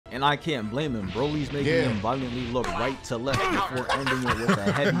And I can't blame him. Broly's making him violently look right to left before ending it with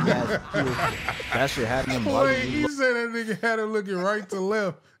a heavy ass heel. That shit had him violently. Wait, you said that nigga had him looking right to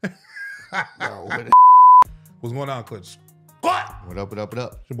left. What's going on, Clutch? What up, what up, what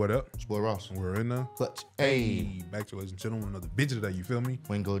up? What up? It's boy Ross. We're in there. Clutch. Hey, back to ladies and gentlemen, another bitch today, you feel me?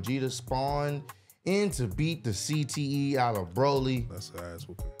 When Gogeta spawned in to beat the CTE out of Broly. That's an ass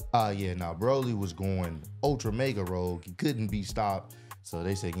whooping. Yeah, now Broly was going ultra mega rogue. He couldn't be stopped. So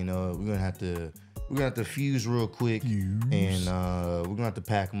they said, you know, we're gonna have to fuse real quick, and we're gonna have to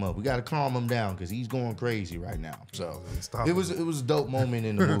pack him up. We gotta calm him down because he's going crazy right now. So it was a dope moment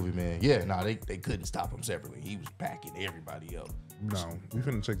in the movie, man. Yeah, no, they couldn't stop him separately. He was packing everybody up. No, we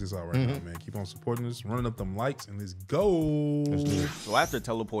finna check this out right now, man. Keep on supporting us, running up them likes, and let's go. So after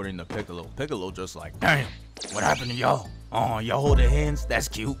teleporting to Piccolo just like, damn, what happened to y'all? Oh, y'all holding hands? That's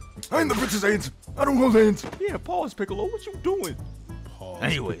cute. I ain't the bitch's hands. I don't hold hands. Yeah, pause, Piccolo. What you doing? Pause,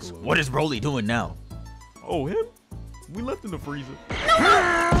 Anyways, Piccolo. what is Broly doing now? Oh, him? We left in the freezer.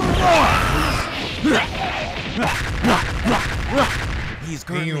 He's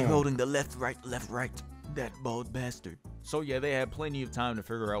currently holding the left, right. That bald bastard. So yeah, they had plenty of time to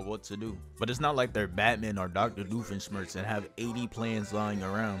figure out what to do. But it's not like they're Batman or Dr. Doofenshmirtz and have 80 plans lying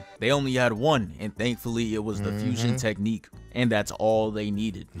around. They only had one, and thankfully it was the fusion technique. And that's all they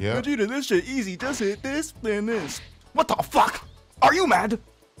needed. Yeah. Vegeta, this shit easy. Just hit this, then this. What the fuck? Are you mad?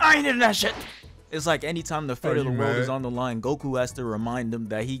 I ain't into that shit. It's like anytime the fate of the you world mad? is on the line, Goku has to remind them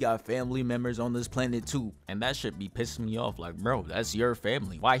that he got family members on this planet too. And that shit be pissing me off. Like, bro, that's your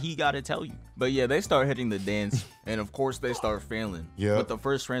family. Why he gotta tell you? But yeah, they start hitting the dance, and of course they start failing. Yeah. With the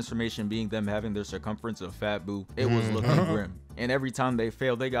first transformation being them having their circumference of Fat Boo, it was looking grim. And every time they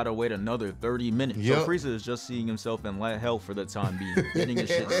fail, they gotta wait another 30 minutes. Yep. So Frieza is just seeing himself in hell for the time being, getting his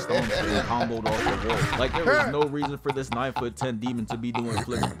shit stomped and comboed off the wall. Like there was no reason for this 9'10" demon to be doing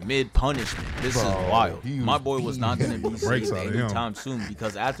flips mid punishment. This is wild. My boy was not gonna be Breaks saved out of him. anytime soon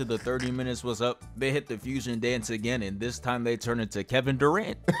because after the 30 minutes was up, they hit the fusion dance again, and this time they turn into Kevin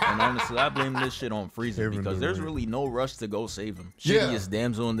Durant. And honestly, I blame this shit on Frieza because there's really no rush to go save him. Yeah. Shittiest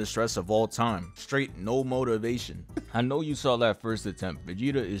damsel in distress of all time. Straight no motivation. I know you saw that first attempt.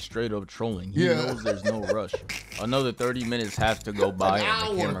 Vegeta is straight up trolling. He knows there's no rush. Another 30 minutes have to go by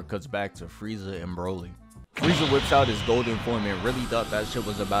and the camera cuts back to Frieza and Broly. Frieza whips out his golden form and really thought that shit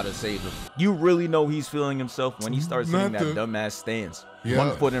was about to save him. You really know he's feeling himself when he starts hitting that dumbass stance. Yeah.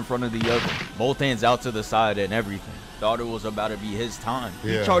 One foot in front of the other, both hands out to the side and everything. Thought it was about to be his time.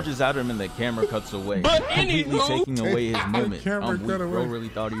 Yeah. He charges at him and the camera cuts away, completely taking away his moment. Camera I'm weak, cut bro away. really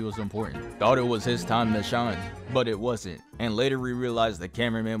thought he was important. Thought it was his time to shine, but it wasn't. And later we realized the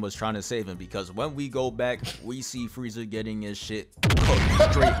cameraman was trying to save him because when we go back, we see Frieza getting his shit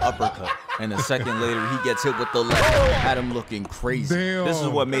cooked, straight uppercut. And a second later, he gets hit with the left, had him looking crazy. Damn. This is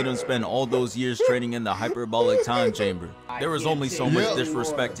what made him spend all those years training in the hyperbolic time chamber. There was only so much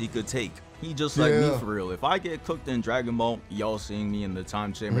disrespect he could take. He just like me for real. If I get cooked in Dragon Ball, y'all seeing me in the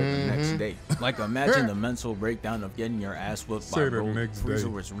time chamber the next day. Like imagine the mental breakdown of getting your ass whooped by Say the Broly. next Frieza day.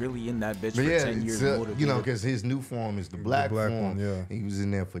 was really in that bitch But for yeah, 10 years. you know, because his new form is the black black form. one, yeah. He was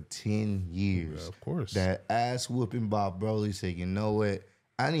in there for 10 years. Yeah, of course. That ass whooping by Broly said, you know what?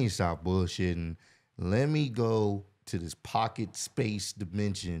 I need to stop bullshitting. Let me go to this pocket space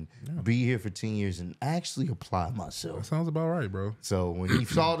dimension, be here for 10 years, and actually apply That myself. sounds about right, bro. So when he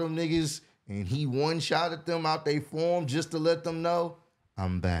saw them niggas and he one shot at them out they form just to let them know,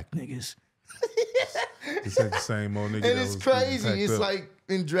 I'm back, niggas. It's like the same old nigga. And that it's was crazy. packed It's up. like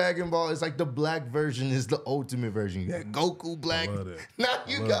in Dragon Ball, it's like the black version is the ultimate version. You got Goku black. love that. Now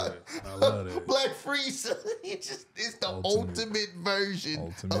you love got that. I love that. Black Frieza. It's the ultimate version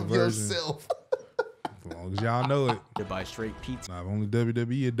Ultimate of version. yourself. As long as y'all know it. to buy straight pizza. Nah, if only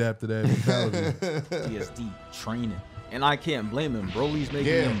WWE adapted that mentality. PSD training. And I can't blame him. Broly's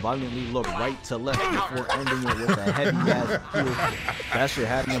making him violently look right to left before ending it with a heavy ass heel. That shit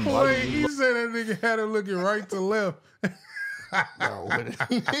had him Wait, violently you look. said that nigga had him looking right to left. No, when a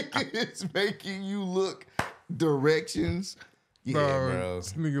nigga is making you look directions. Yeah, bro.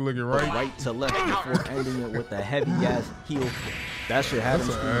 This nigga looking Right. right. to left before ending it with a heavy ass heel. That shit had him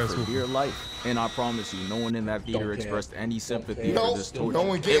That's an screaming ass for whooping. dear life. And I promise you, no one in that theater expressed any sympathy No, for this torture. no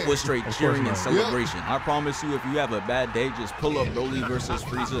one It cared. was straight cheering and not. celebration. I promise you, if you have a bad day, just pull up Broly versus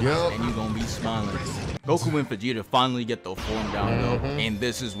Frieza, Yup. and you gonna be smiling. Goku and Vegeta finally get the form down though, and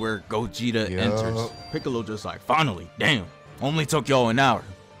this is where Gogeta enters. Piccolo just like, finally, damn, only took y'all an hour.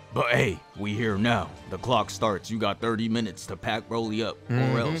 But hey, we here now. The clock starts. You got 30 minutes to pack Broly up,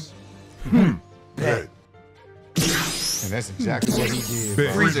 or else. Hey. And that's exactly what he did. bro.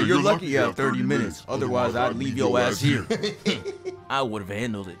 Frieza, you're lucky you have 30 minutes. Otherwise, I'd leave your ass here. I would have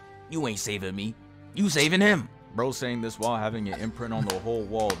handled it. You ain't saving me. You saving him. Bro saying this while having an imprint on the whole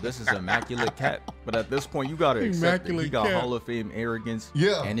wall. This is immaculate cap. But at this point, you gotta accept it. He got Hall of Fame arrogance.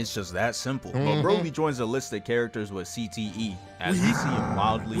 Yeah. And it's just that simple. But Broly joins a list of characters with CTE, as we see him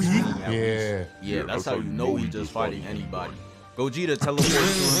mildly speaking at least. Yeah, that's how you know he's just fighting anybody. Gogeta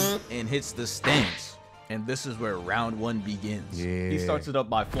teleports to him and hits the stance. And this is where round 1 begins. He starts it up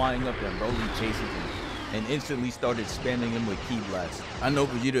by flying up and Broly chases him. And instantly started spamming him with Ki Blast. I know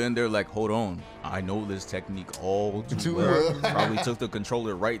Gogeta in there like, hold on, I know this technique all too well. Probably took the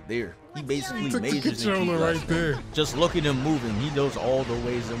controller right there. He basically majors in Ki Blast. Just look at him moving. He knows all the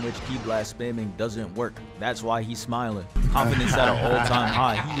ways in which Ki Blast spamming doesn't work. That's why he's smiling. Confidence at an all-time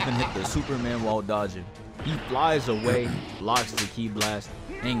high. He even hit the Superman while dodging. He flies away, blocks the Ki Blast,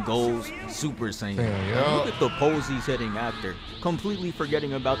 and goes Super Saiyan. Look at the pose he's hitting after, completely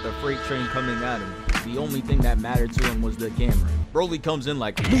forgetting about the freight train coming at him. The only thing that mattered to him was the camera. Broly comes in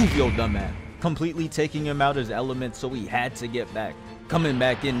like, move yo dumbass, completely taking him out his element, so he had to get back. Coming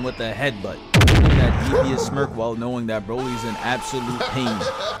back in with a headbutt, giving that devious smirk while knowing that Broly's in absolute pain.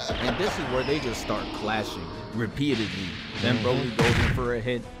 And this is where they just start clashing, repeatedly. Then Broly goes in for a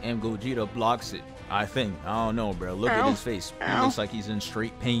hit, and Gogeta blocks it. I think. I don't know, bro. Look at his face. He looks like he's in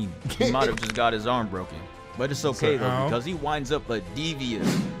straight pain. He might have just got his arm broken. But it's okay, though, because he winds up a devious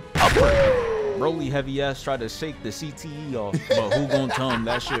upper. Broly heavy ass tried to shake the CTE off, but who gonna tell him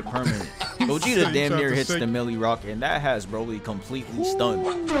that shit permanent? Gogeta damn near hits the Millie Rock, and that has Broly completely stunned.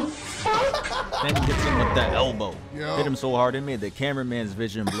 Then he hits him with the elbow. Hit him so hard it made the cameraman's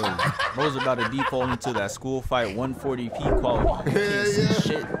vision blurry. Bro's about to default into that school fight 140p quality. You can't see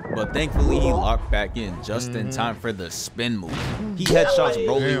shit. But thankfully he locked back in just in time for the spin move. He headshots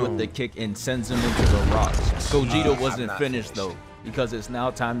Broly with the kick and sends him into the rocks. Gogeta wasn't finished though, because it's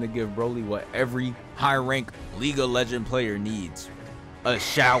now time to give Broly what every high-rank League of Legends player needs. A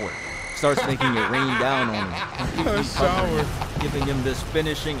shower. Starts making it rain down on him. A shower. Giving him this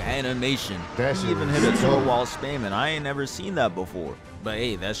finishing animation. He even hit a toe while spamming. I ain't never seen that before. But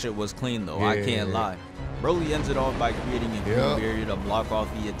hey, that shit was clean though, I can't lie. Broly ends it off by creating a green barrier to block off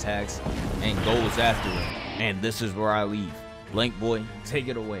the attacks and goes after him. And this is where I leave. Blank Boy, take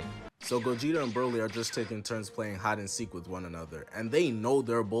it away. So Gogeta and Broly are just taking turns playing hide and seek with one another, and they know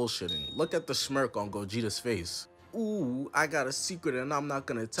they're bullshitting. Look at the smirk on Gogeta's face. Ooh, I got a secret and I'm not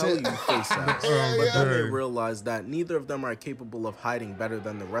gonna tell you, face ass. But then they realize that neither of them are capable of hiding better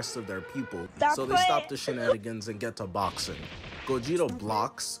than the rest of their people, so they stop the shenanigans and get to boxing. Gogeta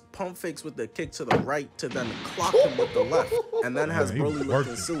blocks, pump fakes with the kick to the right to then clock him with the left, and then has Broly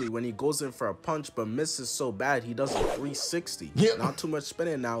looking silly when he goes in for a punch but misses so bad he does a 360. Not too much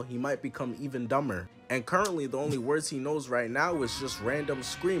spinning now, he might become even dumber. And currently the only words he knows right now is just random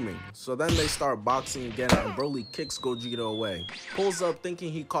screaming. So then they start boxing again and Broly kicks Gogeta away. Pulls up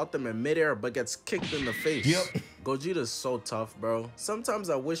thinking he caught them in midair but gets kicked in the face. Gogeta's so tough, bro. Sometimes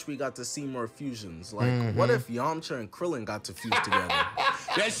I wish we got to see more fusions. Like, what if Yamcha and Krillin got to fuse together?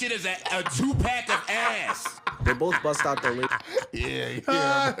 That shit is a 2-pack of ass. They both bust out their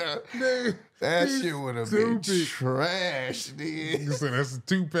That shit would have been trash, dude. That's a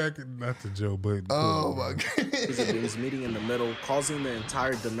 2-pack, not the Joe Budden. Oh my god. Is meeting in the middle, causing the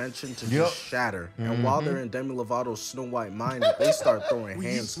entire dimension to just shatter. And while they're in Demi Lovato's Snow White mind, they start throwing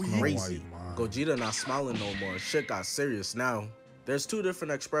hands crazy. Gogeta not smiling no more. Shit got serious now. There's two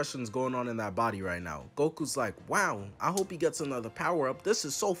different expressions going on in that body right now. Goku's like, wow, I hope he gets another power up. This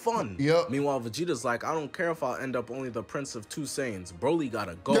is so fun. Meanwhile, Vegeta's like, I don't care if I'll end up only the prince of two Saiyans. Broly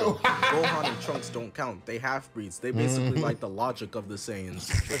gotta go. Gohan and Trunks don't count. They half-breeds. They basically like the logic of the Saiyans.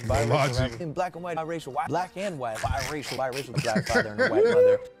 In black and white, biracial, black and white, biracial, black father and a white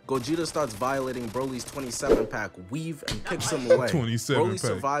mother. Gogeta starts violating Broly's 27-pack, weave, and kicks him away. Broly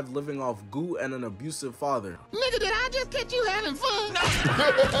survived living off goo and an abusive father. Nigga, did I just catch you having fun?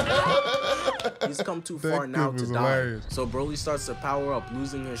 He's come too far now to die. So Broly starts to power up,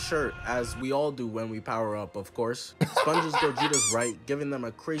 losing his shirt, as we all do when we power up, of course. Sponges Gogeta's right, giving them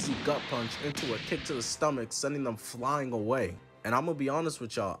a crazy gut punch into a kick to the stomach, sending them flying away. And I'm gonna be honest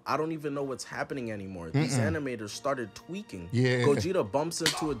with y'all, I don't even know what's happening anymore. These animators started tweaking. Gogeta bumps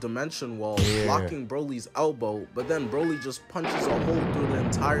into a dimension wall, blocking Broly's elbow, but then Broly just punches a hole through the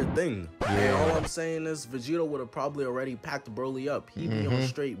entire thing. And all I'm saying is Vegeta would have probably already packed Broly up. He'd be on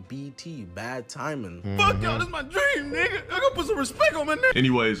straight BT, bad timing. Fuck y'all, this is my dream, nigga. I gotta put some respect on my name.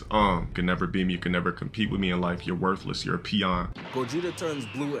 Anyways, can never beat me, you can never compete with me in life. You're worthless, you're a peon. Gogeta turns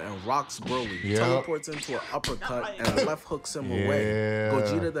blue and rocks Broly, teleports into an uppercut and left hooks him away.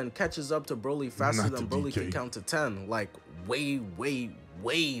 Gogeta then catches up to Broly faster than Broly can count to 10, like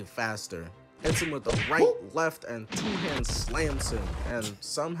way faster. Hits him with the right, left, and two-hand slams him. And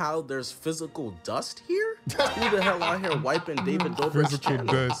somehow there's physical dust here? Who the hell out here wiping David Dobrik's channel?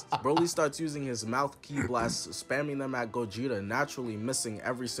 Broly starts using his mouth ki blasts, spamming them at Gogeta, naturally missing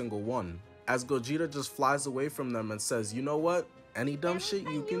every single one. As Gogeta just flies away from them and says, you know what? Any dumb shit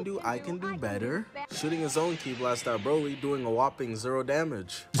you can do, I can do better. Shooting his own ki blast at Broly, doing a whopping 0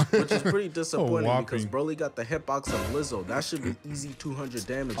 damage. Which is pretty disappointing because Broly got the hitbox of Lizzo. That should be easy 200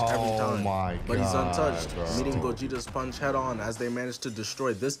 damage every time. But he's untouched, meeting Gogeta's punch head on as they manage to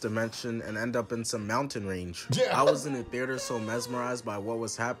destroy this dimension and end up in some mountain range. I was in the theater so mesmerized by what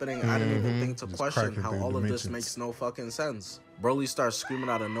was happening, I didn't even think to question how all of this makes no fucking sense. Broly starts screaming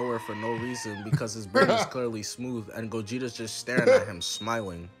out of nowhere for no reason because his brain is clearly smooth and Gogeta's just staring at him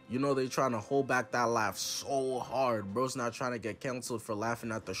smiling. You know they trying to hold back that laugh so hard. Bro's not trying to get canceled for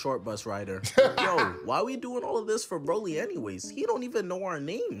laughing at the short bus rider. Yo, why we doing all of this for Broly anyways? He don't even know our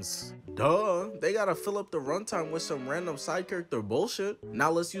names. Duh, they gotta fill up the runtime with some random side character bullshit. Now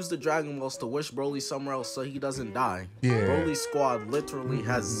let's use the Dragon Balls to wish Broly somewhere else so he doesn't die. Broly's squad literally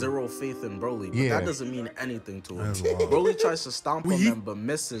has 0 faith in Broly, but that doesn't mean anything to him. Broly tries to stomp on them but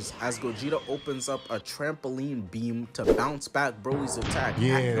misses as Gogeta opens up a trampoline beam to bounce back Broly's attack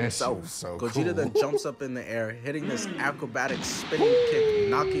at himself. Gogeta then jumps up in the air, hitting this acrobatic spinning kick,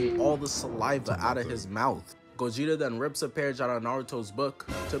 knocking all the saliva out of his mouth. Gogeta then rips a page out of Naruto's book.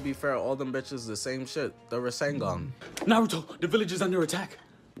 To be fair, all them bitches the same shit. The Rasengan. Naruto, the village is under attack.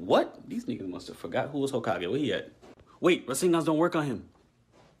 What? These niggas must have forgot who was Hokage. Where he at? Wait, Rasengans don't work on him.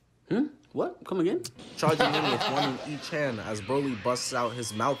 What? Come again? Charging in with one in each hand as Broly busts out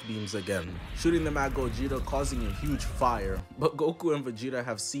his mouth beams again, shooting them at Gogeta, causing a huge fire. But Goku and Vegeta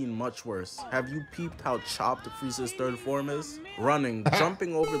have seen much worse. Have you peeped how chopped Frieza's third form is? Running,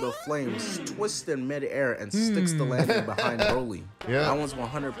 jumping over the flames, twists in mid-air and sticks the landing behind Broly. That one's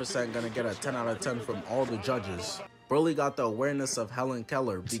 100% gonna get a 10 out of 10 from all the judges. Broly got the awareness of Helen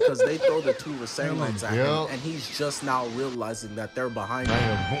Keller because they throw the 2 Rasengans at him and he's just now realizing that they're behind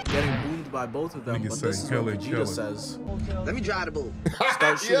him, getting boomed by both of them. But this is what Vegeta says. Let me dry the bull.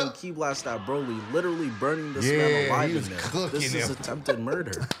 Start shooting ki blast at Broly, literally burning this man alive in there. This is attempted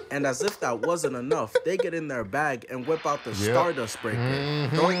murder. And as if that wasn't enough, they get in their bag and whip out the Stardust Breaker,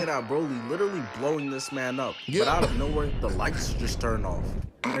 throwing it at Broly, literally blowing this man up. But out of nowhere, the lights just turn off.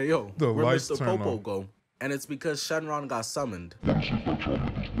 Hey yo, where Mr. Popo go? And it's because Shenron got summoned. Tell that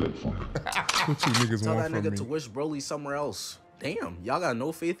nigga to wish Broly somewhere else. Damn, y'all got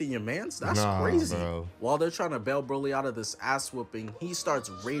no faith in your mans? That's crazy. Bro. While they're trying to bail Broly out of this ass whooping, he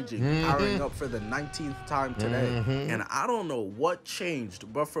starts raging, powering up for the 19th time today. And I don't know what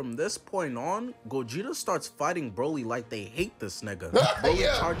changed, but from this point on, Gogeta starts fighting Broly like they hate this nigga.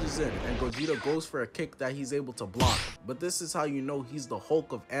 Broly charges in, and Gogeta goes for a kick that he's able to block. But this is how you know he's the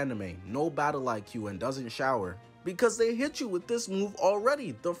Hulk of anime, no battle IQ and doesn't shower. Because they hit you with this move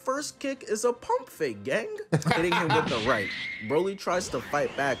already. The first kick is a pump fake, gang. Hitting him with the right. Broly tries to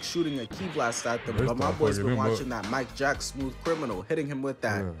fight back, shooting a ki blast at them, but my boy's been watching that Mike Jack Smooth Criminal, hitting him with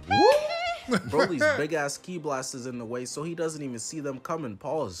that. Broly's big ass ki blast is in the way, so he doesn't even see them coming.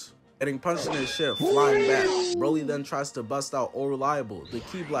 Pause. Getting punched in his shit, flying back. Broly then tries to bust out All Reliable. The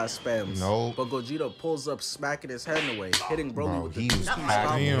ki blast spams. But Gogeta pulls up, smacking his head away, hitting Broly with the 2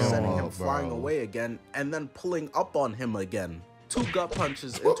 combo, sending him flying away again, and then pulling up on him again. 2 gut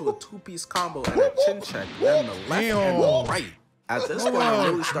punches into a 2-piece combo and a chin check, then the left and the right. At this point,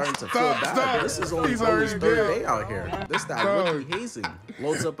 I'm really starting to feel bad. This is only Broly's 3rd day out here. This that rookie hazing.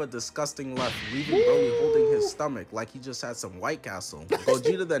 Loads up a disgusting left, leaving Broly holding his stomach like he just had some White Castle.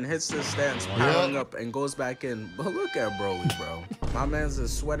 Gogeta then hits this stance, powering up and goes back in. But look at Broly, bro. My man's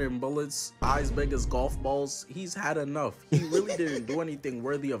is sweating bullets, eyes big as golf balls. He's had enough. He really didn't do anything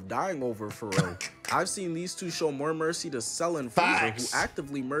worthy of dying over for real. I've seen these two show more mercy to Cell and Frieza, who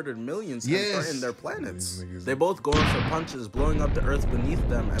actively murdered millions and threatened their planets. They both go in for punches, blowing up the earth beneath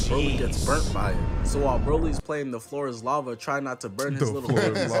them, and Broly gets burnt by it. So while Broly's playing the floor is lava, trying not to burn his little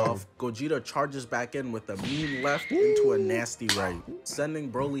babies off, Gogeta charges back in with a mean left into a nasty right, sending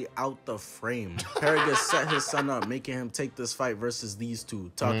Broly out the frame. Paragus set his son up, making him take this fight versus these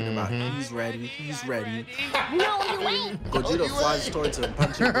two, talking about he's ready, he's ready. Gogeta flies towards him,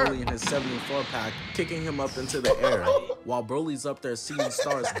 punching Broly in his 74 pack, kicking him up into the air, while Broly's up there seeing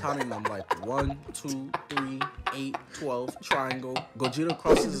stars, counting them like 1, 2, 3, 8, 12, triangle. Gogeta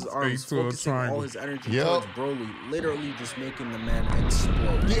crosses his arms, 8, 12, focusing triangle. all his energy towards Broly, literally just making the man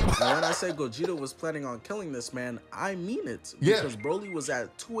explode. Now, when I say Gogeta was planning on killing this man, I mean it, because Broly was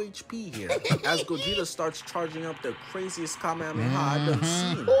at 2 HP here. As Gogeta starts charging up the craziest Kamehameha I've done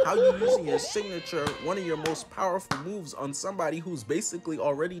seen. How you using your signature, one of your most powerful moves, on somebody who's basically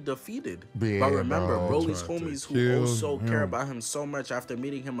already defeated. But remember, Broly's homies who also care about him so much after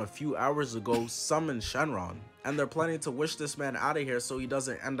meeting him a few hours ago summoned Shenron. And they're planning to wish this man out of here so he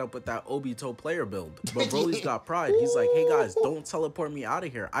doesn't end up with that Obito player build. But Broly's got pride. He's like, hey guys, don't teleport me out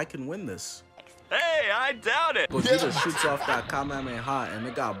of here. I can win this. Hey, I doubt it. Gogeta shoots off that Kamehameha and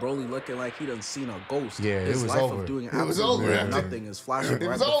it got Broly looking like he done seen a ghost. Yeah, his it was life over. of doing It was absolutely over. nothing is flashing right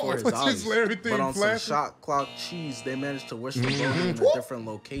was before over. his eyes. everything But on some flashing. shot clock cheese, they managed to wish for Broly in a different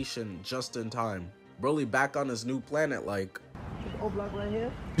location just in time. Broly back on his new planet like, O block right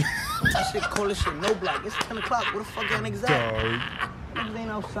here? That shit cold as shit, no block. It's 10 o'clock. Where the fuck y'all niggas at? Niggas ain't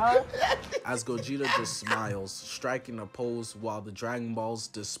outside. as Gogeta just smiles, striking a pose while the Dragon Balls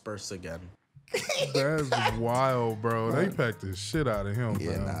disperse again. That's wild, bro. They packed the shit out of him,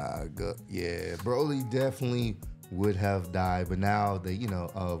 Yeah, man. Broly definitely would have died, but now they,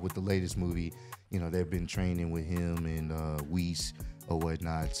 with the latest movie, they've been training with him and Whis or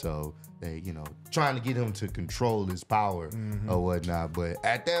whatnot, so they, trying to get him to control his power or whatnot. But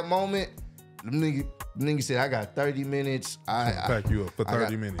at that moment, the nigga said, I got 30 minutes. I pack you up for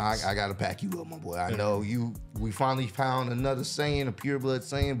 30 minutes. I gotta pack you up, my boy. I know we finally found another Saiyan, a pure blood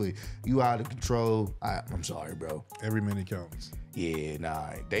Saiyan, but you out of control. I'm sorry, bro. Every minute counts. Yeah, nah.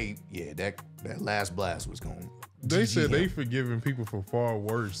 That last blast was going. They said they forgiving people for far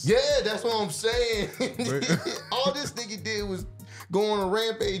worse. Yeah, that's what I'm saying. All this nigga did was go on a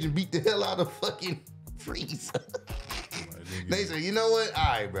rampage and beat the hell out of fucking Frieza. They said, you know what? All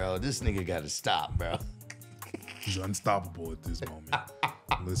right, bro. This nigga got to stop, bro. He's unstoppable at this moment.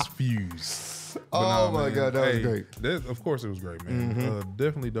 Let's fuse. My God, that was great. Of course it was great, man.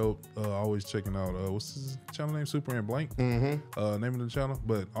 Definitely dope. Always checking out, what's his channel name? Super and Blank? Name of the channel.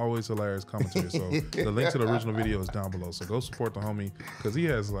 But always hilarious commentary. So the link to the original video is down below. So go support the homie, because he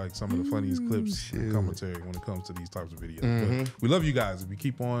has like some of the funniest clips and commentary when it comes to these types of videos. But we love you guys. If you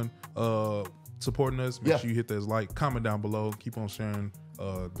keep on supporting us, make sure you hit that like, comment down below, keep on sharing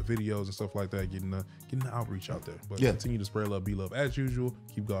the videos and stuff like that, getting the outreach out there. But continue to spread love, be love as usual.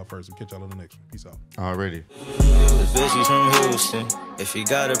 Keep God first. We'll catch y'all on the next one. Peace out. Already. The bitch, she's from Houston. If you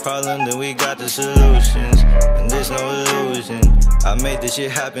got a problem, then we got the solutions. And there's no illusion. I made this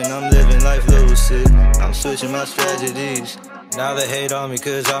shit happen, I'm living life lucid. I'm switching my strategies. Now they hate on me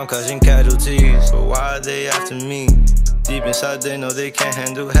cause I'm causing casualties. But why are they after me? Deep inside they know they can't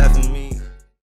handle half of me.